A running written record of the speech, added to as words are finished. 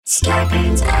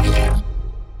Scarpins Avenue.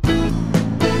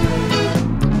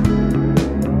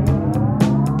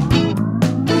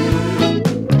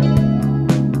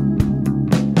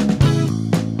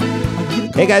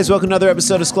 Hey guys, welcome to another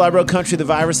episode of Scalabro Country, the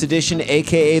Virus Edition,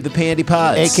 a.k.a. the Pandy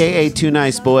Pods. A.k.a. Two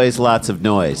Nice Boys, Lots of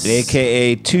Noise.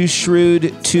 A.k.a. Too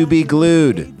Shrewd to Be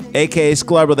Glued. A.k.a.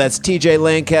 Scalabro, that's TJ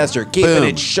Lancaster, keeping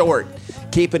it short,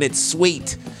 keeping it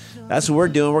sweet. That's what we're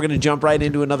doing. We're going to jump right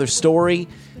into another story,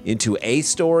 into a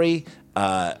story.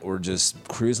 We're just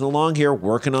cruising along here,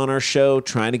 working on our show,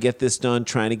 trying to get this done,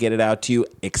 trying to get it out to you.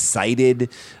 Excited.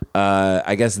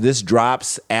 I guess this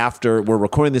drops after, we're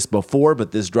recording this before,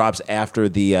 but this drops after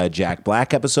the Jack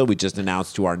Black episode. We just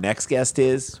announced who our next guest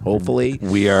is, hopefully.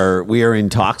 We are in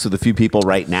talks with a few people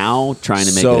right now, trying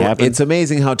to make it happen. It's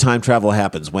amazing how time travel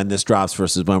happens when this drops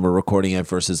versus when we're recording it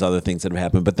versus other things that have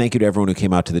happened. But thank you to everyone who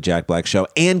came out to the Jack Black show.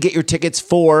 And get your tickets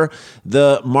for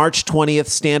the March 20th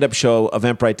stand-up show,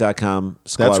 Eventbrite.com.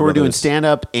 That's where we're doing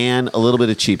stand-up and a little bit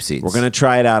of cheap seats. We're going to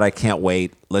try it out. I can't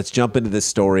wait. Let's jump into this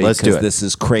story. Let's do it. This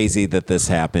is crazy that this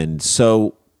happened.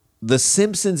 So The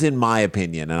Simpsons, in my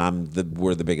opinion, and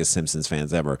we're the biggest Simpsons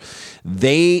fans ever,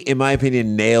 they, in my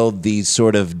opinion, nailed the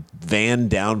sort of van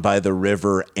down by the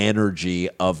river energy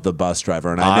of the bus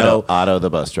driver. And Otto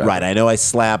the bus driver. Right. I know I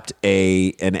slapped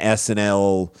an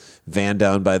SNL van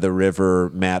down by the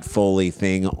river Matt Foley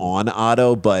thing on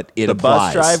Otto, but it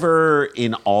applies. The bus driver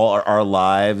in all our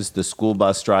lives, the school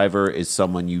bus driver, is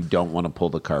someone you don't want to pull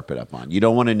the carpet up on. You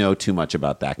don't want to know too much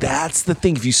about that guy. That's the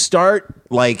thing. If you start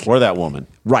or that woman.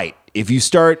 Right. If you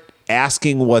start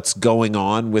asking what's going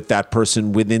on with that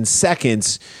person within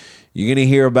seconds, you're going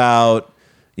to hear about,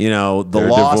 the their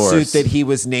lawsuit divorce that he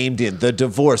was named in, the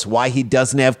divorce, why he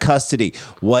doesn't have custody,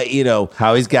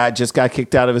 how he's just got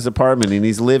kicked out of his apartment and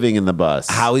he's living in the bus,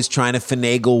 how he's trying to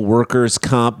finagle workers'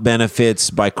 comp benefits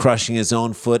by crushing his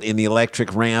own foot in the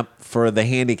electric ramp for the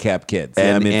handicapped kids,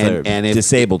 and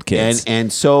disabled kids.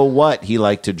 And so what? He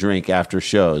liked to drink after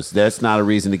shows. That's not a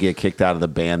reason to get kicked out of the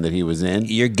band that he was in.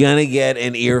 You're gonna get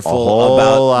an earful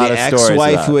about the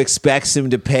ex-wife who expects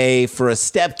him to pay for a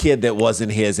stepkid that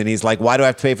wasn't his, and he's like, "Why do I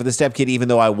have to pay for the stepkid even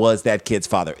though I was that kid's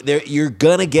father?" You're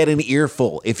gonna get an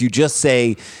earful if you just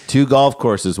say 2 golf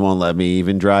courses won't let me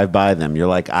even drive by them. You're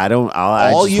like,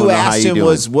 all you asked him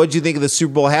was, "What'd you think of the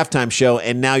Super Bowl halftime show?"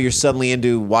 And now you're suddenly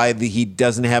into why he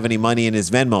doesn't have any money in his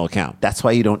Venmo account. That's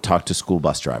why you don't talk to school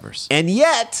bus drivers. And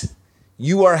yet,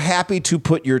 you are happy to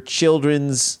put your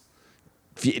children's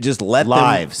just let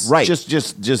lives them, right?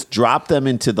 Just drop them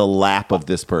into the lap of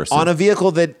this person on a vehicle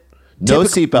that no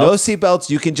seatbelts.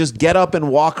 You can just get up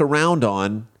and walk around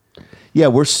on. Yeah,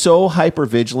 we're so hyper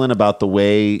vigilant about the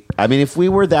way. I mean, if we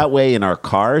were that way in our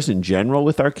cars in general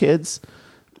with our kids,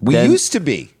 we used to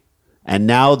be. And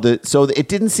now so it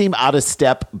didn't seem out of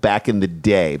step back in the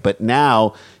day, but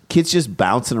now kids just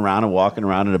bouncing around and walking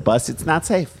around in a bus, it's not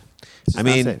safe.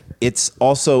 It's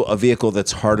also a vehicle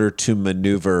that's harder to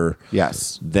maneuver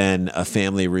yes. than a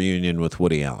family reunion with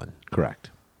Woody Allen. Correct.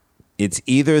 It's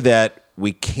either that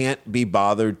we can't be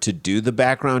bothered to do the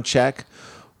background check,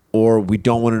 or we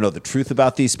don't want to know the truth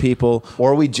about these people,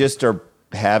 or we just are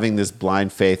having this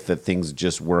blind faith that things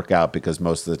just work out because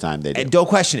most of the time they do. And don't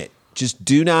question it. Just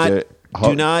do not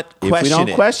question it. If we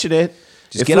don't question it,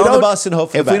 just get on the bus and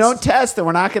hope for the best. If we don't test, then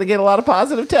we're not going to get a lot of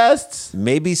positive tests.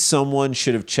 Maybe someone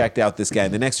should have checked out this guy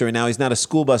in the next story. Now, he's not a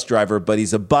school bus driver, but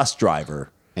he's a bus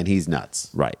driver. And he's nuts.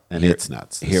 Right. And it's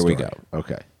nuts. Here we go.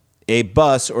 Okay. A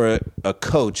bus, or a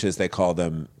coach, as they call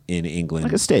them in England.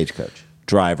 Like a stagecoach.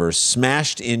 Driver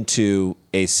smashed into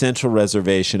a central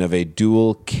reservation of a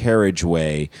dual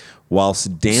carriageway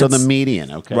whilst dancing. So the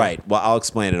median, okay. Right. Well, I'll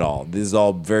explain it all. This is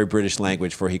all very British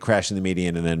language for he crashed in the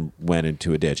median and then went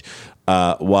into a ditch.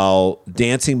 While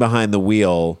dancing behind the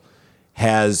wheel,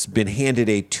 has been handed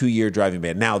a 2-year driving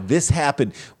ban. Now, this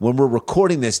happened when we're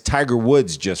recording this. Tiger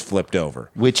Woods just flipped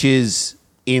over. Which is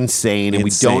insane, and we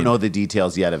don't know the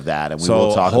details yet of that, and we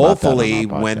will talk about that hopefully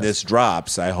when this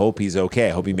drops, I hope he's okay.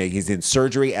 I hope he's in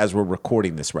surgery as we're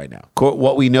recording this right now.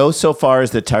 What we know so far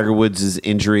is that Tiger Woods'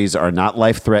 injuries are not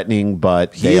life-threatening,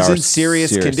 but he is in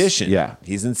serious condition. Yeah.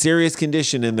 He's in serious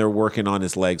condition, and they're working on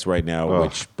his legs right now,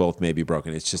 which both may be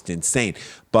broken. It's just insane.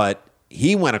 But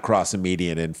he went across a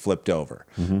median and flipped over.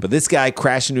 Mm-hmm. But this guy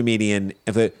crashed into a median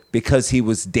because he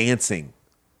was dancing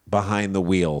behind the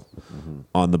wheel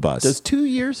on the bus. Does 2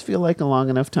 years feel like a long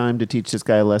enough time to teach this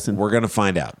guy a lesson? We're going to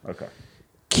find out. Okay.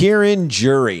 Kieran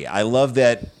Jury. I love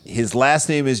that his last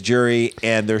name is Jury,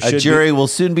 and there should a jury will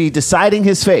soon be deciding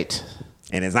his fate.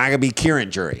 And it's not going to be Kieran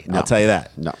Jury. No. I'll tell you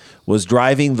that. No. Was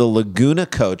driving the Laguna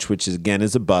coach, which is, again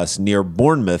is a bus, near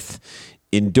Bournemouth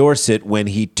in Dorset when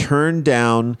he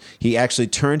actually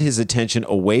turned his attention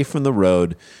away from the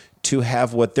road to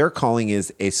have what they're calling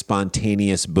is a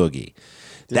spontaneous boogie.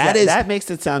 That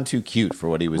makes it sound too cute for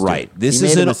what he was right. doing. This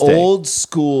is an old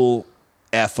school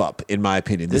F up, in my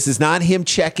opinion. This is not him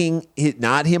checking,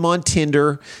 not him on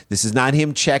Tinder. This is not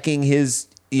him checking his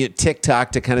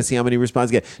TikTok to kind of see how many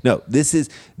responses he gets. No,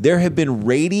 there have been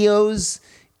radios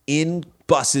in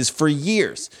buses for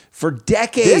years, for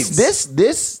decades.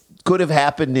 This could have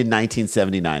happened in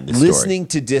 1979. Listening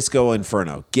to Disco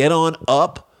Inferno. Get on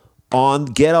up on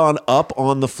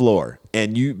the floor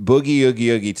and you boogie oogie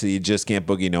oogie till you just can't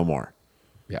boogie no more.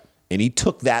 Yeah. And he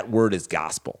took that word as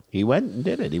gospel. He went and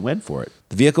did it. He went for it.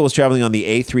 The vehicle was traveling on the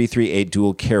A338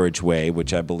 dual carriageway,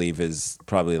 which I believe is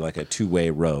probably like a two-way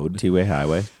road. Two-way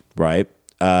highway. Right.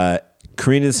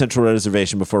 Careened in the Central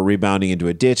Reservation before rebounding into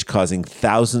a ditch, causing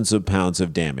thousands of pounds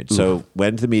of damage. Ooh. So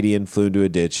went to the median, flew into a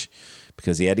ditch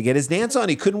because he had to get his dance on.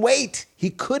 He couldn't wait. He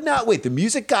could not wait. The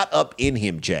music got up in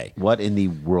him, Jay. What in the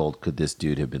world could this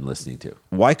dude have been listening to?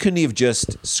 Why couldn't he have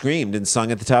just screamed and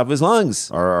sung at the top of his lungs?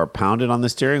 Or pounded on the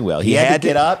steering wheel? He had to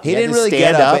get up. He didn't really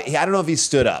get up. I don't know if he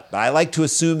stood up. I like to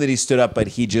assume that he stood up, but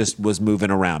he just was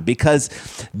moving around. Because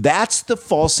that's the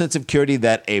false sense of security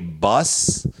that a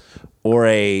bus or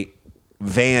a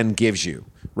van gives you,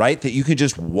 right? That you can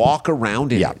just walk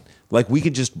around in it. Like we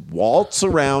could just waltz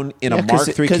around in a Mark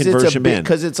III conversion van.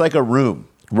 Because it's like a room.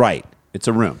 Right. It's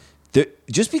a room.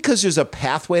 Just because there's a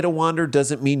pathway to wander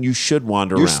doesn't mean you should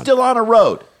wander around. You're still on a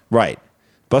road. Right.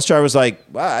 Bus driver's like,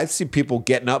 well, I see people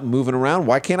getting up and moving around.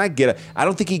 Why can't I get up? I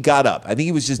don't think he got up. I think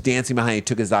he was just dancing behind. He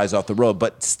took his eyes off the road.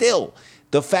 But still,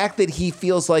 the fact that he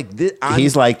feels like this,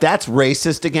 he's like, that's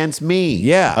racist against me.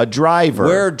 Yeah. A driver.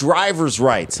 Where are drivers'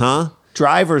 rights, huh?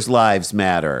 Drivers' lives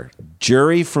matter.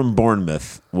 Jury from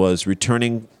Bournemouth was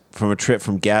returning from a trip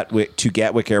from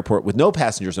Gatwick Airport with no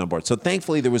passengers on board. So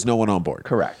thankfully, there was no one on board.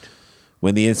 Correct.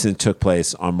 When the incident took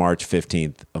place on March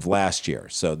 15th of last year.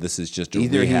 So this is just a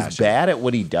either rehash. He's bad at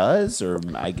what he does, or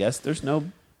I guess there's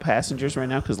no passengers right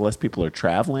now because less people are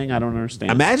traveling. I don't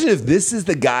understand. Imagine if this is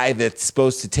the guy that's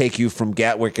supposed to take you from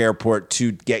Gatwick Airport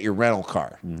to get your rental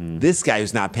car. Mm-hmm. This guy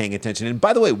who's not paying attention. And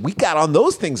by the way, we got on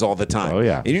those things all the time. Oh,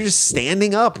 yeah. And you're just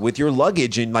standing up with your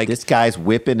luggage and like... This guy's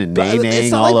whipping and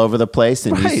neighing all over the place,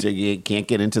 and you can't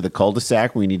get into the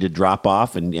cul-de-sac where you need to drop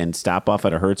off and stop off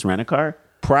at a Hertz rent-a-car.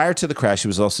 Prior to the crash, he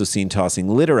was also seen tossing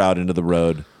litter out into the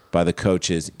road by the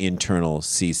coach's internal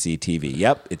CCTV.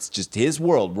 Yep, it's just his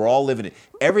world. We're all living it.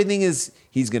 Everything is,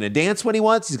 he's going to dance when he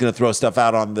wants. He's going to throw stuff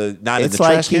out on the, not in the trash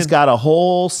can. It's like he's got a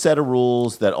whole set of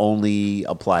rules that only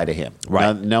apply to him.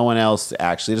 Right. No one else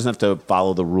actually doesn't have to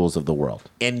follow the rules of the world.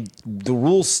 And the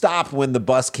rules stop when the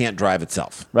bus can't drive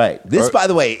itself. Right. This, by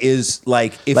the way, is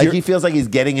like... he feels like he's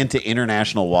getting into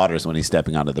international waters when he's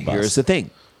stepping onto the bus. Here's the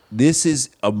thing. This is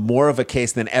more of a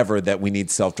case than ever that we need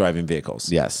self-driving vehicles.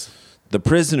 Yes. The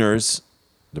prisoners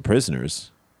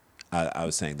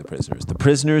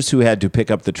who had to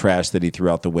pick up the trash that he threw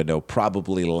out the window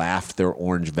probably laughed their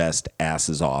orange vest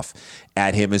asses off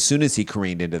at him as soon as he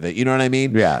careened into the, you know what I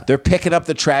mean? Yeah. They're picking up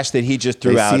the trash that he just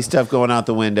threw out. They see stuff going out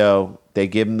the window, they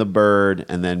give him the bird,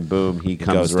 and then boom, he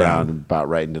comes around about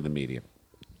right into the median.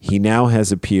 He now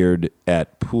has appeared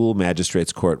at Poole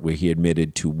Magistrates Court where he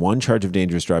admitted to one charge of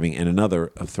dangerous driving and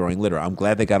another of throwing litter. I'm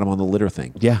glad they got him on the litter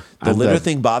thing. Yeah. The litter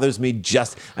thing bothers me it's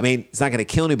not going to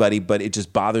kill anybody, but it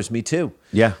just bothers me too.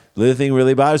 Yeah. The litter thing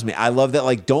really bothers me. I love that,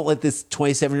 like, don't let this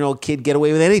 27-year-old kid get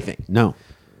away with anything. No.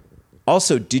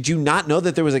 Also, did you not know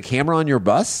that there was a camera on your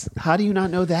bus? How do you not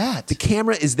know that? The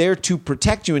camera is there to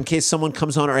protect you in case someone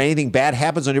comes on or anything bad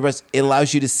happens on your bus. It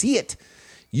allows you to see it.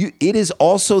 It is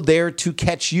also there to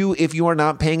catch you if you are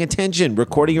not paying attention,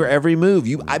 recording your every move.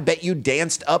 I bet you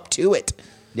danced up to it.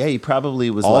 Yeah, he probably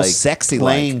was all like sexy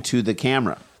playing to the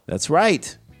camera. That's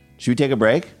right. Should we take a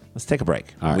break? Let's take a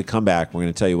break. All right. When we come back, we're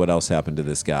going to tell you what else happened to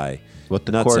this guy. What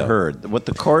the court heard. What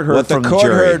the court heard what from the the court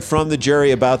jury. heard from the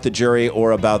jury about the jury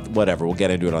or about whatever. We'll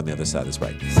get into it on the other side of this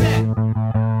break.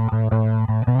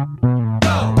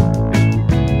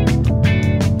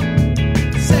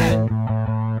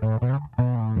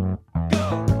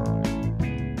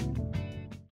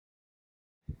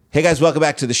 Hey guys, welcome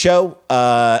back to the show.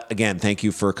 Again, thank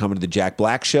you for coming to the Jack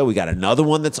Black Show. We got another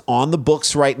one that's on the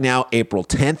books right now. April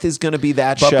 10th is going to be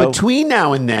that show. But between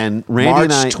now and then, Randy March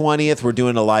and I... 20th, we're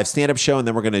doing a live stand-up show, and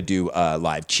then we're going to do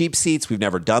live cheap seats. We've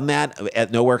never done that at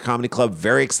Nowhere Comedy Club.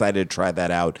 Very excited to try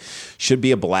that out. Should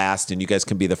be a blast, and you guys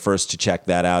can be the first to check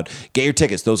that out. Get your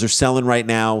tickets. Those are selling right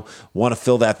now. Want to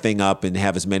fill that thing up and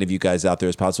have as many of you guys out there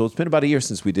as possible. It's been about a year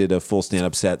since we did a full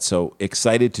stand-up set, so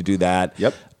excited to do that.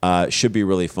 Yep. Should be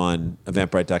really fun.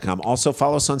 Eventbrite.com. Also,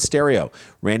 follow us on Stereo.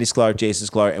 Randy Sklar, Jason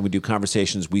Sklar, and we do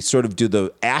conversations. We sort of do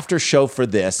the after show for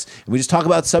this, and we just talk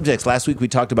about subjects. Last week we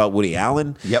talked about Woody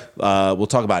Allen. Yep. We'll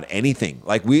talk about anything.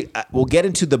 Like we'll get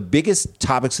into the biggest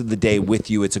topics of the day with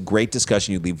you. It's a great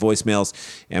discussion. You leave voicemails,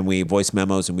 and we voice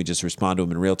memos, and we just respond to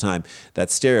them in real time.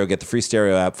 That's Stereo. Get the free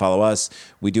Stereo app. Follow us.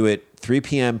 We do it 3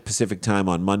 p.m. Pacific time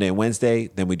on Monday and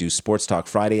Wednesday. Then we do Sports Talk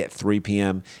Friday at 3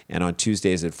 p.m. And on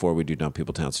Tuesdays at 4, we do Dumb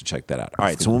People Town. So check that out. All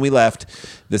right. So when we left,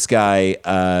 this guy...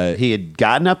 he had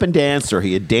gotten up and danced, or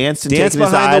he had danced and Danced taken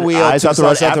his behind the wheel, eyes took off the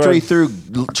his eyes road off the after road. he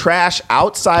threw trash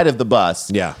outside of the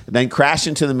bus. Yeah. Then crashed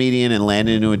into the median and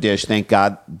landed into a ditch. Thank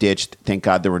God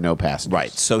there were no passengers.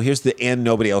 Right. So here's and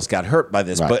nobody else got hurt by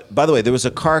this. Right. But by the way, there was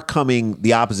a car coming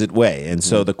the opposite way. And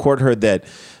so the court heard that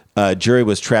jury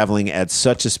was traveling at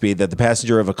such a speed that the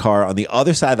passenger of a car on the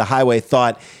other side of the highway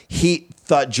thought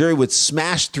jury would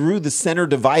smash through the center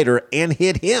divider and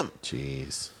hit him.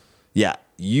 Jeez. Yeah.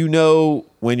 You know,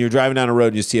 when you're driving down a road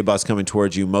and you see a bus coming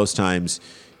towards you, most times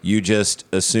you just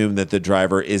assume that the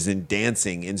driver isn't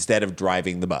dancing instead of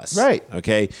driving the bus. Right.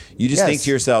 Okay. You just think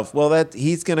to yourself, well, that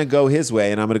he's going to go his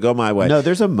way and I'm going to go my way. No,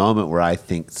 there's a moment where I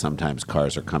think sometimes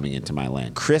cars are coming into my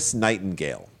lane. Chris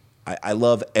Nightingale. I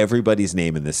love everybody's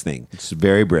name in this thing. It's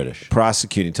very British.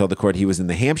 Prosecuting told the court he was in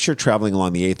New Hampshire traveling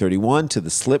along the A31 to the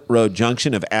Slip Road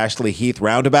junction of Ashley Heath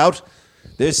roundabout.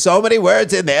 There's so many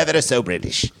words in there that are so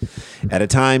British. At a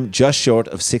time just short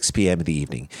of 6 p.m. in the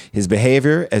evening. His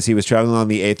behavior as he was traveling along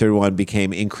the A31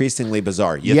 became increasingly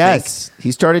bizarre. Yes.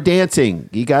 He started dancing.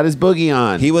 He got his boogie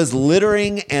on. He was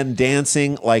littering and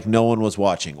dancing like no one was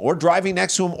watching, or driving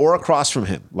next to him or across from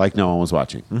him. like no one was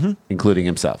watching, including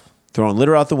himself. Throwing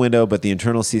litter out the window, but the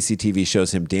internal CCTV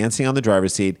shows him dancing on the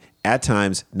driver's seat, at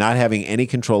times not having any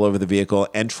control over the vehicle,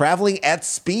 and traveling at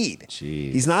speed.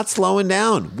 Jeez. He's not slowing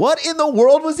down. What in the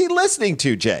world was he listening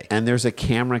to, Jay? And there's a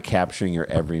camera capturing your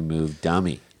every move,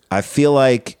 dummy. I feel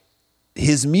like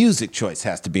his music choice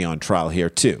has to be on trial here,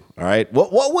 too. All right?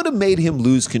 What would have made him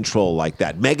lose control like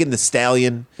that? Megan Thee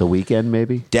Stallion, The Weeknd,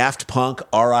 maybe? Daft Punk,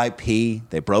 R.I.P.,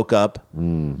 they broke up,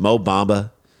 Mo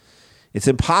Bamba. It's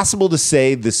impossible to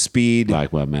say the speed.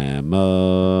 Like what, man?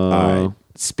 Mo. All right.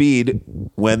 Speed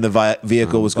when the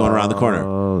vehicle was going around the corner.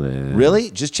 Yeah. Really?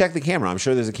 Just check the camera. I'm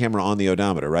sure there's a camera on the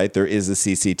odometer, right? There is a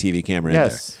CCTV camera in there.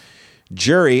 Yes.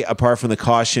 Jury, apart from the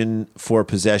caution for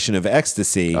possession of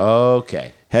ecstasy,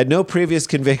 Okay. had no previous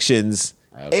convictions.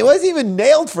 It wasn't even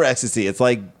nailed for ecstasy. It's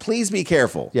like, please be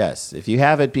careful. Yes. If you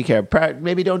have it, be careful.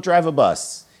 Maybe don't drive a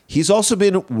bus. He's also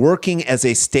been working as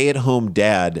a stay-at-home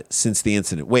dad since the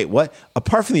incident. Wait, what?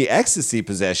 Apart from the ecstasy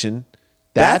possession,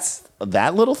 That's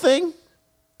that little thing?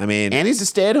 I mean, And he's a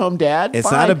stay-at-home dad? it's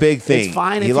Fine. not a big thing. It's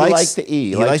fine if you like to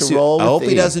eat. You like to roll I with hope the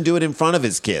he E. doesn't do it in front of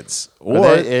his kids. Or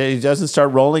Or he doesn't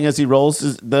start rolling as he rolls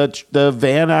the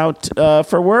van out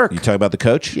for work. you talk about the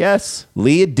coach? Yes.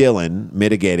 Leah Dillon,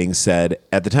 mitigating, said,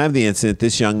 at the time of the incident,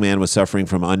 this young man was suffering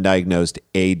from undiagnosed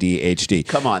ADHD.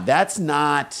 Come on. That's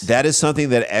not... That is something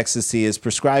that ecstasy is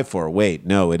prescribed for. Wait,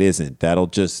 no, it isn't. That'll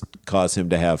just cause him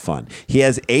to have fun. He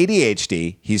has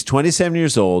ADHD. He's 27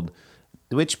 years old.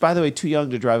 Which, by the way, too young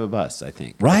to drive a bus, I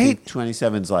think. Right? I think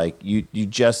 27's like, you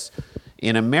just...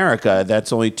 In America,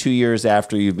 that's only 2 years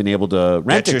after you've been able to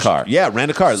rent a car. Yeah, rent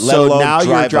a car. Let So alone now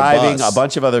you're drive driving bus. a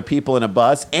bunch of other people in a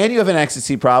bus, and you have an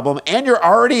ecstasy problem, and you're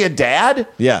already a dad?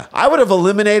 Yeah. I would have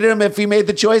eliminated him if he made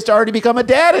the choice to already become a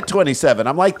dad at 27.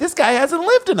 I'm like, this guy hasn't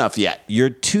lived enough yet. You're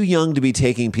too young to be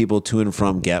taking people to and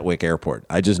from Gatwick Airport.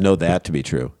 I just know that to be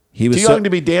true. He was Too young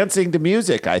to be dancing to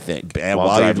music, I think. and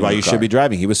while you should be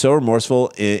driving. He was so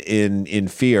remorseful in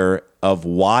fear of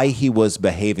why he was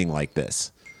behaving like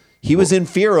this. He was in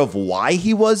fear of why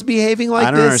he was behaving like this.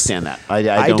 I don't understand that.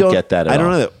 I don't get that at I don't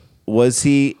all. know that. Was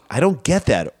he? I don't get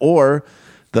that. Or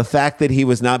the fact that he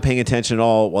was not paying attention at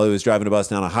all while he was driving a bus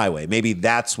down a highway. Maybe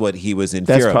that's what he was in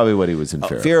fear of. That's probably what he was in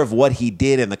fear of. Fear of what he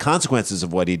did and the consequences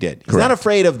of what he did. He's not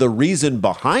afraid of the reason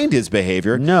behind his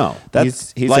behavior. No.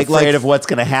 That's He's afraid of what's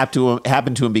going to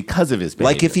happen to him because of his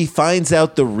behavior. Like if he finds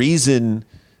out the reason,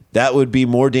 that would be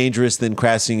more dangerous than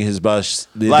crashing his bus.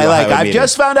 I've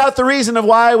just found out the reason of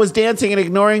why I was dancing and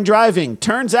ignoring driving.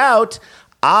 Turns out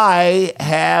I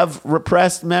have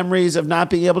repressed memories of not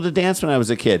being able to dance when I was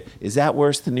a kid. Is that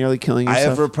worse than nearly killing I yourself?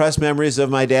 have repressed memories of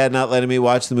my dad not letting me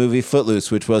watch the movie Footloose,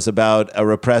 which was about a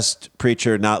repressed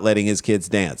preacher not letting his kids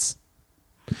dance.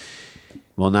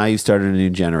 Well, now you started a new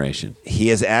generation. He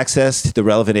has access to the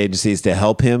relevant agencies to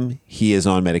help him. He is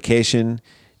on medication,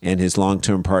 and his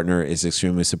long-term partner is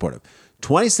extremely supportive.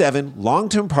 27,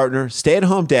 long-term partner,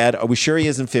 stay-at-home dad. Are we sure he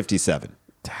isn't 57?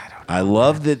 I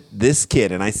love that this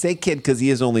kid, and I say kid because he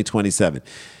is only 27,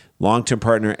 Long-term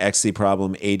partner, ecstasy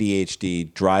problem,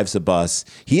 ADHD, drives a bus.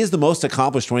 He is the most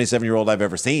accomplished 27-year-old I've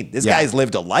ever seen. This guy's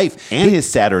lived a life. And his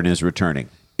Saturn is returning.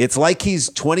 It's like he's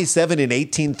 27 in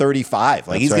 1835.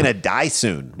 Like he's going to die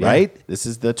soon, right? This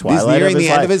is the twilight nearing of his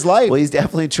the end of his life. Well, he's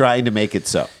definitely trying to make it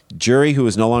so. Jury, who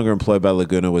was no longer employed by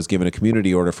Laguna, was given a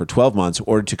community order for 12 months,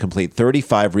 ordered to complete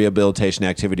 35 rehabilitation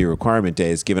activity requirement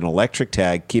days, given an electric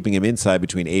tag, keeping him inside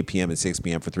between 8 p.m. and 6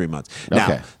 p.m. for 3 months.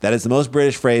 Now, that is the most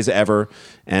British phrase ever,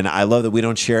 and I love that we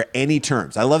don't share any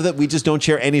terms. I love that we just don't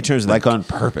share any terms. Like on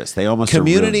purpose. They almost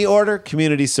community order,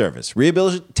 community service.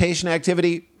 Rehabilitation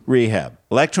activity, rehab.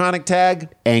 Electronic tag,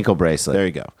 ankle bracelet. There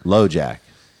you go. Low jack.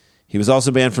 He was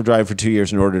also banned from driving for 2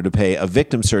 years in order to pay a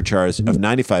victim surcharge of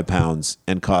 £95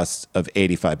 and costs of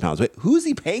 £85. Wait, who is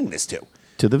he paying this to?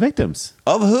 To the victims.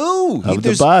 Of who? Of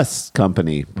the bus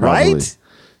company, probably. Right?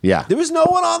 Yeah. There was no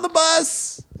one on the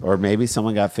bus. Or maybe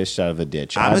someone got fished out of a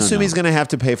ditch. I'm assuming he's going to have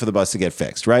to pay for the bus to get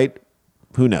fixed, right?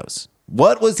 Who knows?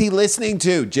 What was he listening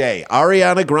to, Jay?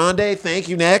 Ariana Grande, thank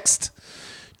you, next.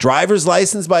 Driver's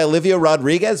license by Olivia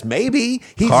Rodriguez? Maybe.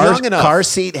 He's young enough. Car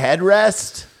seat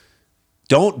headrest?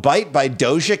 Don't Bite by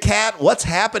Doja Cat? What's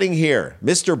happening here?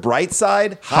 Mr.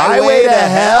 Brightside? Highway to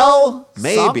Hell?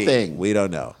 Maybe. Something. We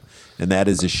don't know. And that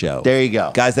is a show. There you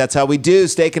go. Guys, that's how we do.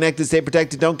 Stay connected, stay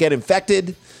protected, don't get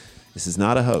infected. This is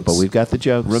not a hoax. But we've got the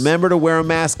jokes. Remember to wear a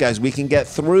mask, guys. We can get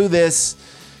through this.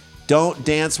 Don't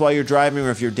dance while you're driving,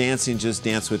 or if you're dancing, just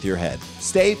dance with your head.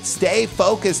 Stay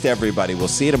focused, everybody. We'll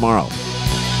see you tomorrow.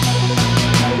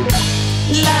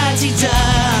 La-ti-da,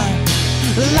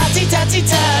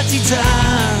 la-ti-da-ti-da-ti-da,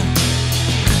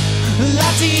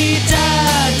 la-ti-da-da-da.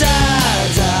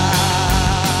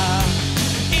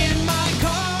 In my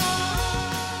car.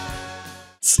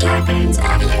 Starburns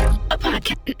Audio,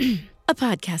 a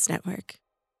podcast network.